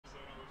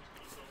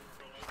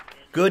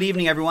Good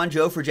evening, everyone.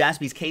 Joe for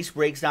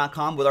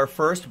JaspysCaseBreaks.com with our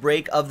first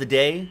break of the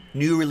day.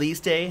 New release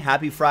day.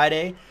 Happy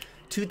Friday.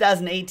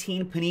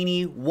 2018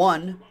 Panini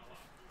 1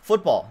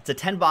 football. It's a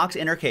 10-box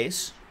inner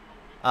case.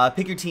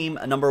 Pick your team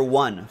number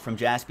 1 from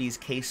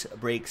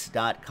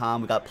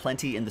JaspysCaseBreaks.com. We got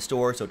plenty in the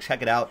store, so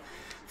check it out.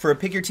 For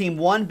Pick Your Team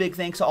 1, big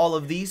thanks to all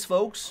of these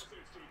folks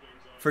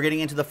for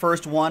getting into the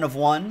first one of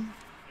one.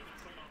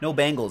 No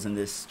Bengals in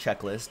this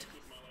checklist.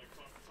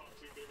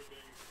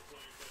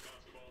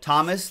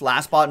 Thomas,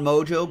 Last Spot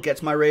Mojo,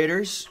 gets my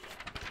Raiders.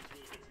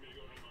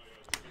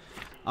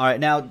 All right,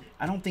 now,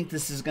 I don't think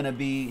this is going to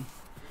be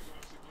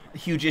a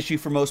huge issue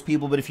for most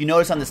people, but if you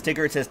notice on the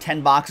sticker, it says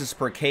 10 boxes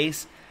per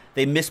case.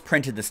 They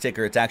misprinted the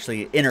sticker. It's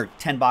actually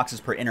 10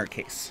 boxes per inner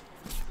case.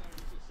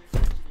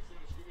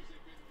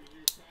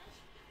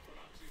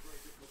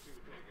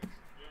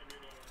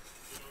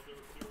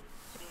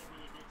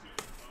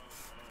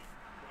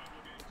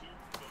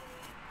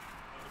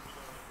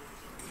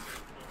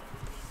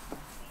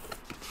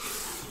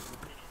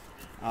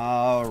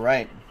 All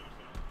right.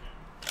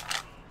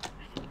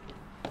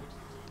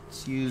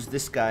 Let's use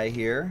this guy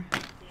here.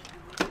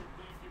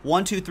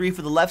 1, 2, 3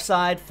 for the left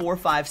side, 4,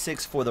 5,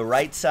 6 for the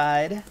right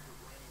side.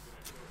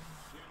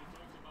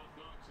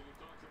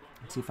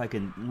 Let's see if I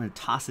can. I'm going to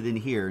toss it in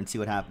here and see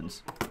what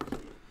happens.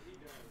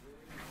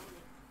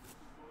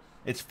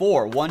 It's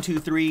 4. 1, 2,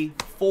 3,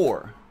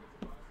 4.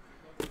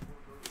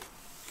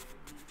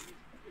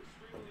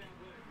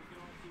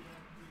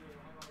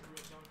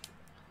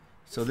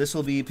 So this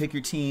will be Pick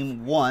Your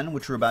Team 1,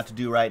 which we're about to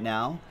do right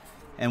now.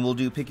 And we'll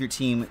do Pick Your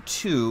Team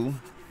 2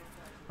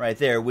 right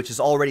there, which is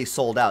already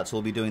sold out. So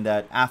we'll be doing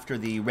that after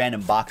the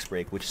random box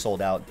break, which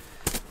sold out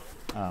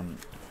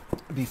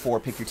before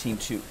Pick Your Team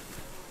 2.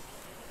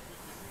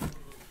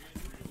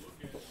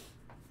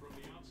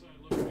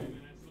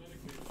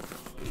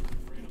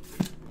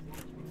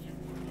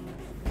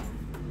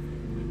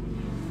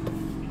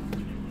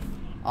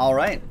 All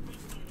right.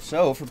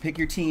 So for Pick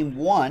Your Team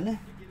 1...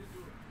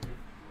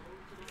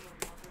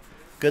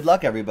 good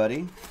luck,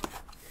 everybody.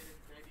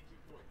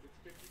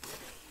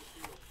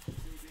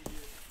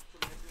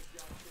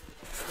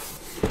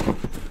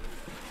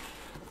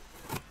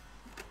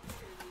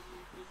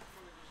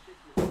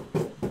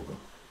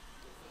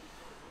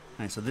 All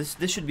right, so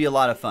this should be a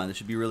lot of fun. This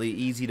should be really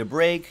easy to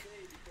break,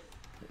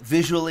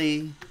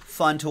 visually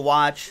fun to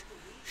watch,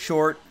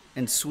 short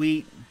and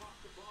sweet.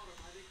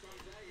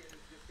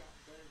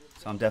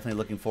 So I'm definitely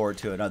looking forward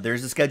to it. Now,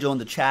 there's the schedule in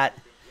the chat.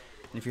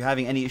 And if you're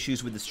having any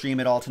issues with the stream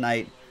at all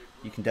tonight,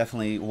 you can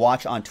definitely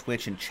watch on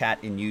Twitch and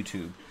chat in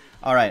YouTube.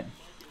 All right,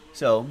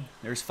 so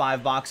there's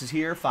 5 boxes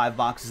here, 5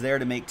 boxes there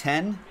to make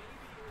 10.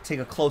 Take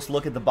a close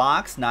look at the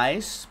box.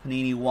 Nice,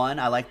 Panini 1.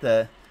 I like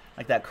that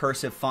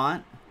cursive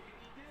font.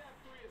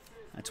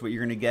 That's what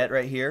you're gonna get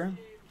right here.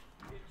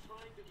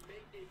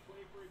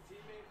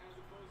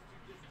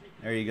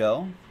 There you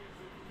go.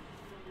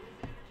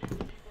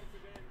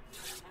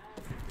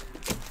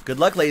 Good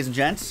luck, ladies and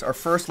gents. Our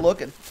first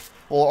look at,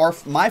 well,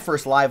 my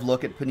first live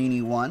look at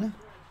Panini 1.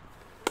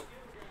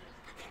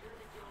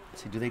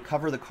 See, do they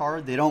cover the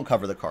card? They don't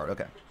cover the card.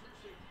 Okay.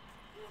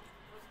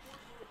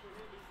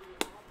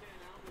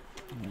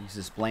 Use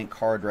this blank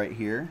card right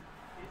here.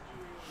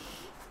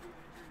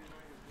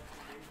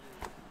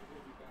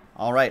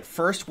 All right,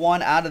 first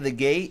one out of the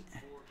gate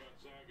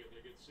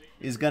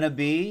is going to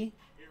be,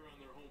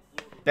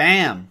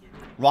 bam,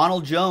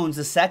 Ronald Jones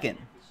II.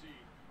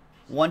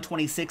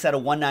 126 out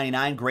of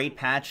 199. Great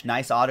patch.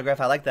 Nice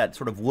autograph. I like that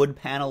sort of wood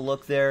panel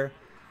look there.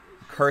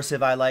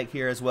 Cursive I like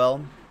here as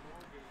well.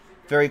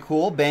 Very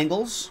cool.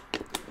 Bengals.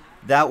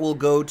 That will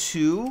go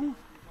to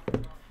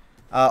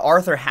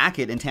Arthur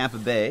Hackett in Tampa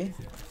Bay.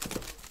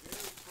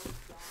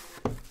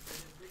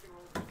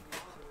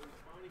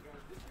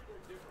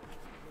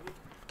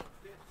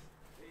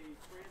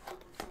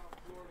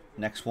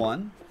 Next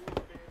one.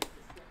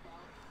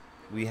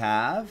 We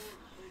have,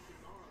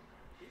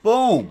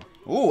 boom.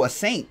 Ooh, a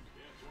Saint.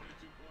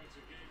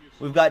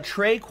 We've got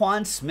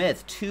Traquan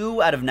Smith,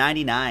 2 out of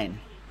 99.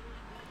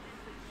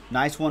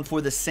 Nice one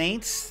for the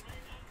Saints.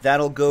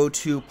 That'll go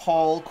to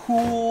Paul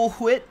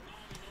Coolwhit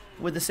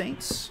with the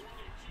Saints.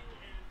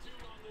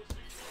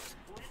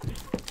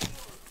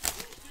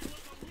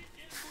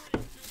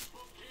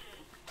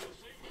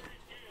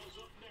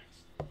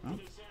 Oh,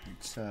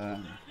 it's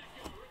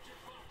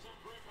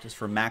just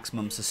for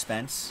maximum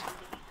suspense.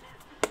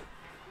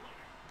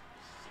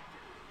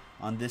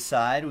 On this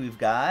side, we've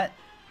got,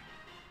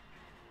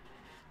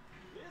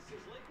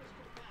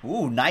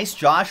 ooh, nice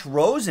Josh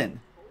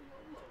Rosen.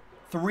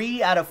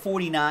 3 out of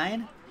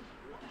 49.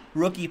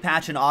 Rookie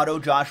patch and auto,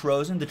 Josh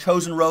Rosen. The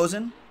chosen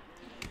Rosen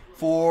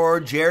for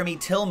Jeremy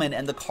Tillman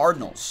and the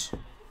Cardinals.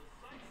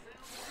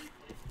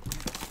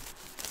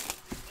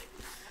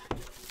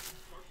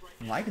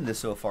 I'm liking this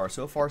so far.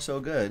 So far, so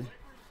good.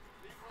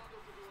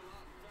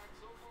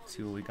 Let's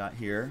see what we got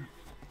here.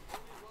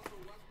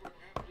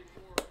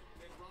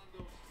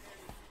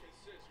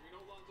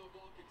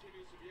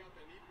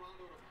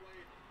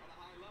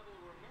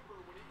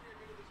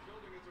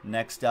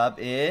 Next up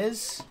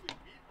is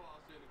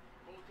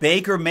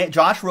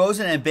Josh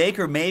Rosen and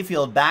Baker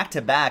Mayfield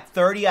back-to-back.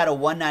 30 out of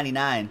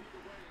 199.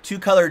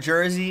 Two-color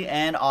jersey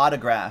and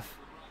autograph.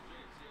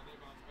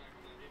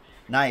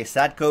 Nice.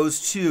 That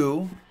goes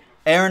to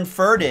Aaron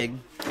Ferdig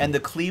and the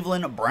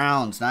Cleveland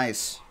Browns.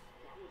 Nice.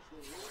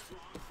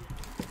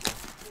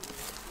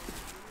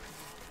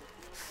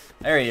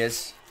 There he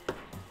is.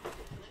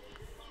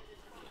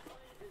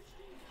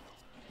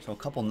 So a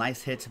couple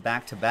nice hits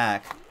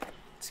back-to-back.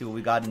 Let's see what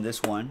we got in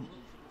this one.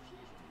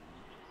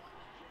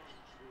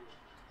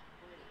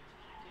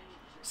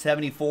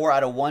 74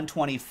 out of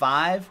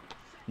 125.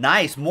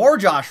 Nice. More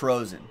Josh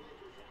Rosen.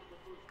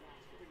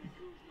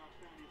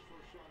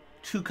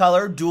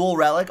 Two-color, dual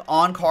relic,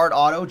 on-card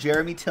auto.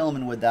 Jeremy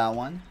Tillman with that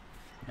one.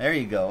 There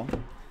you go.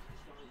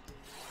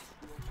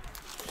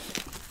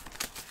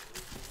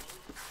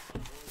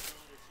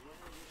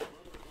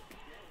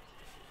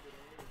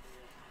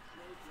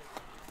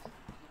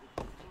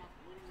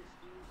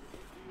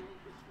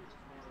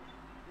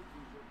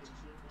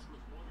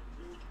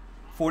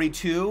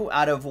 $42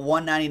 out of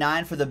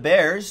 199 for the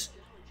Bears.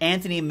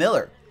 Anthony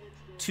Miller.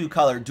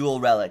 Two-color, dual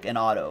relic, and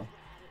auto.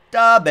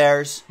 Da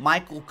Bears.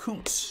 Michael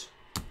Kuntz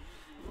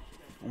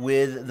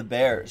with the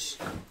Bears.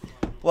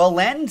 Well,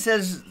 Landon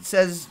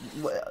says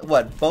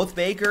what? Both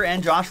Baker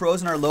and Josh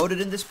Rosen are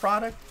loaded in this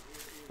product?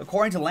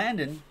 According to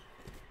Landon,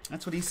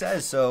 that's what he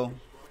says. So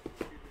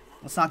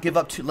let's not give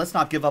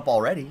up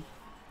already.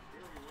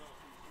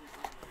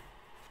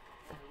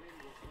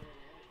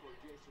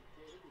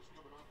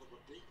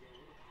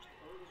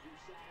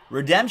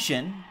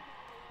 Redemption.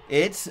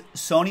 It's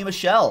Sony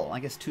Michel.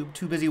 I guess too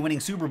busy winning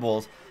Super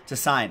Bowls to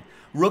sign.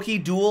 Rookie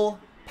dual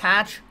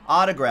patch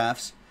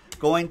autographs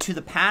going to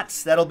the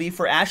Pats. That'll be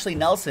for Ashley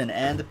Nelson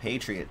and the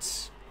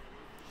Patriots.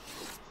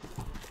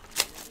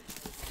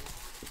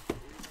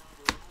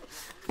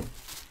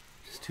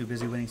 Just too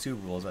busy winning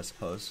Super Bowls, I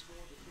suppose.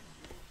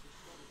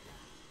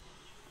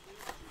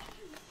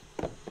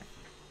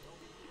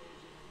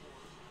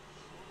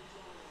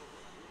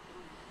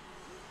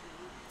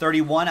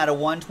 $31 out of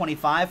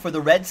 125 for the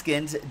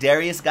Redskins.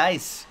 Darius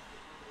Geis.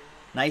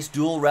 Nice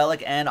dual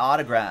relic and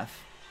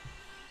autograph.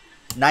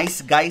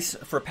 Nice Geis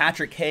for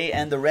Patrick Hay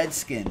and the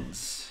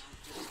Redskins.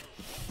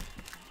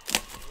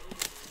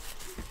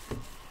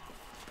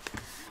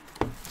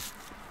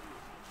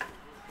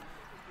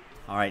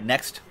 All right,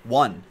 next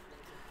one.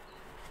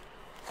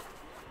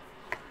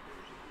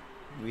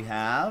 We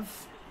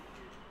have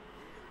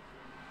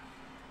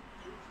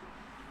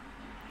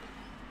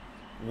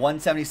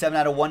 177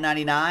 out of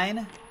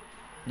 199.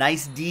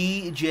 Nice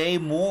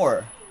DJ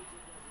Moore.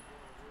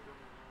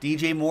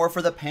 DJ Moore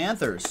for the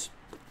Panthers.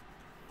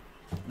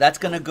 That's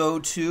going to go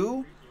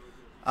to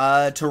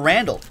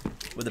Randall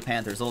with the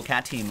Panthers. Little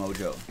cat team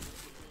mojo.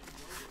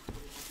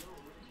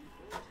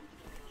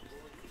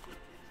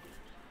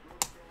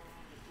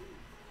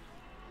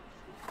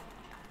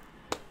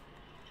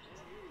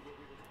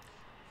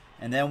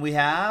 And then we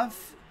have,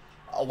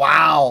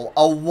 wow,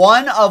 a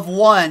 1 of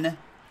 1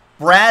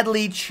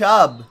 Bradley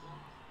Chubb.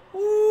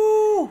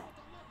 Woo!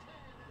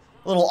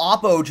 Little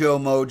Oppo Joe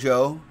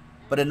mojo,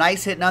 but a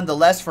nice hit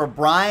nonetheless for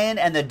Brian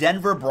and the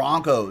Denver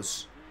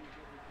Broncos.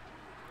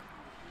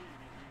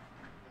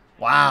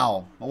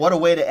 Wow, what a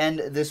way to end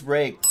this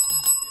break.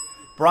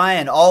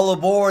 Brian, all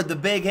aboard the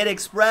Big Hit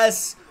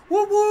Express.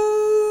 Woo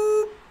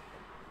woo!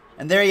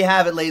 And there you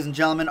have it, ladies and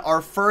gentlemen,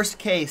 our first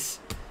case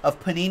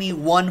of Panini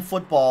 1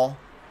 football.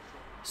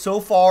 So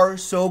far,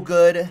 so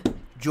good.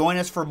 Join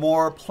us for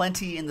more.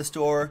 Plenty in the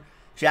store.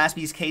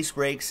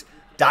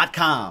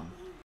 JaspysCaseBreaks.com.